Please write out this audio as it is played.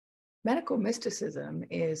Medical mysticism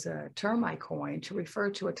is a term I coined to refer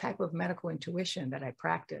to a type of medical intuition that I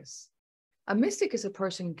practice. A mystic is a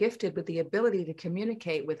person gifted with the ability to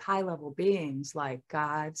communicate with high-level beings like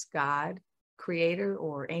gods, God, creator,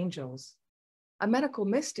 or angels. A medical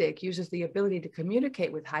mystic uses the ability to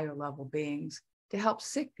communicate with higher-level beings to help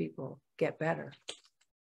sick people get better.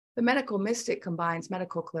 The medical mystic combines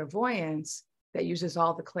medical clairvoyance that uses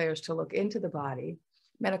all the clairs to look into the body,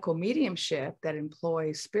 medical mediumship that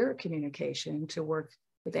employs spirit communication to work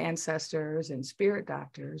with ancestors and spirit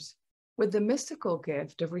doctors, with the mystical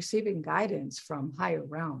gift of receiving guidance from higher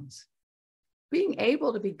realms. Being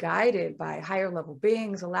able to be guided by higher level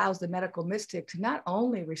beings allows the medical mystic to not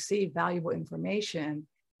only receive valuable information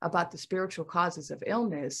about the spiritual causes of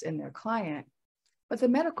illness in their client, but the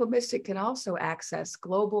medical mystic can also access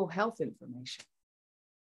global health information.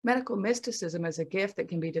 Medical mysticism is a gift that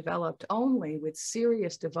can be developed only with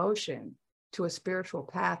serious devotion to a spiritual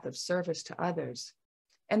path of service to others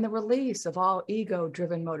and the release of all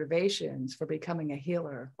ego-driven motivations for becoming a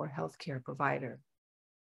healer or healthcare provider.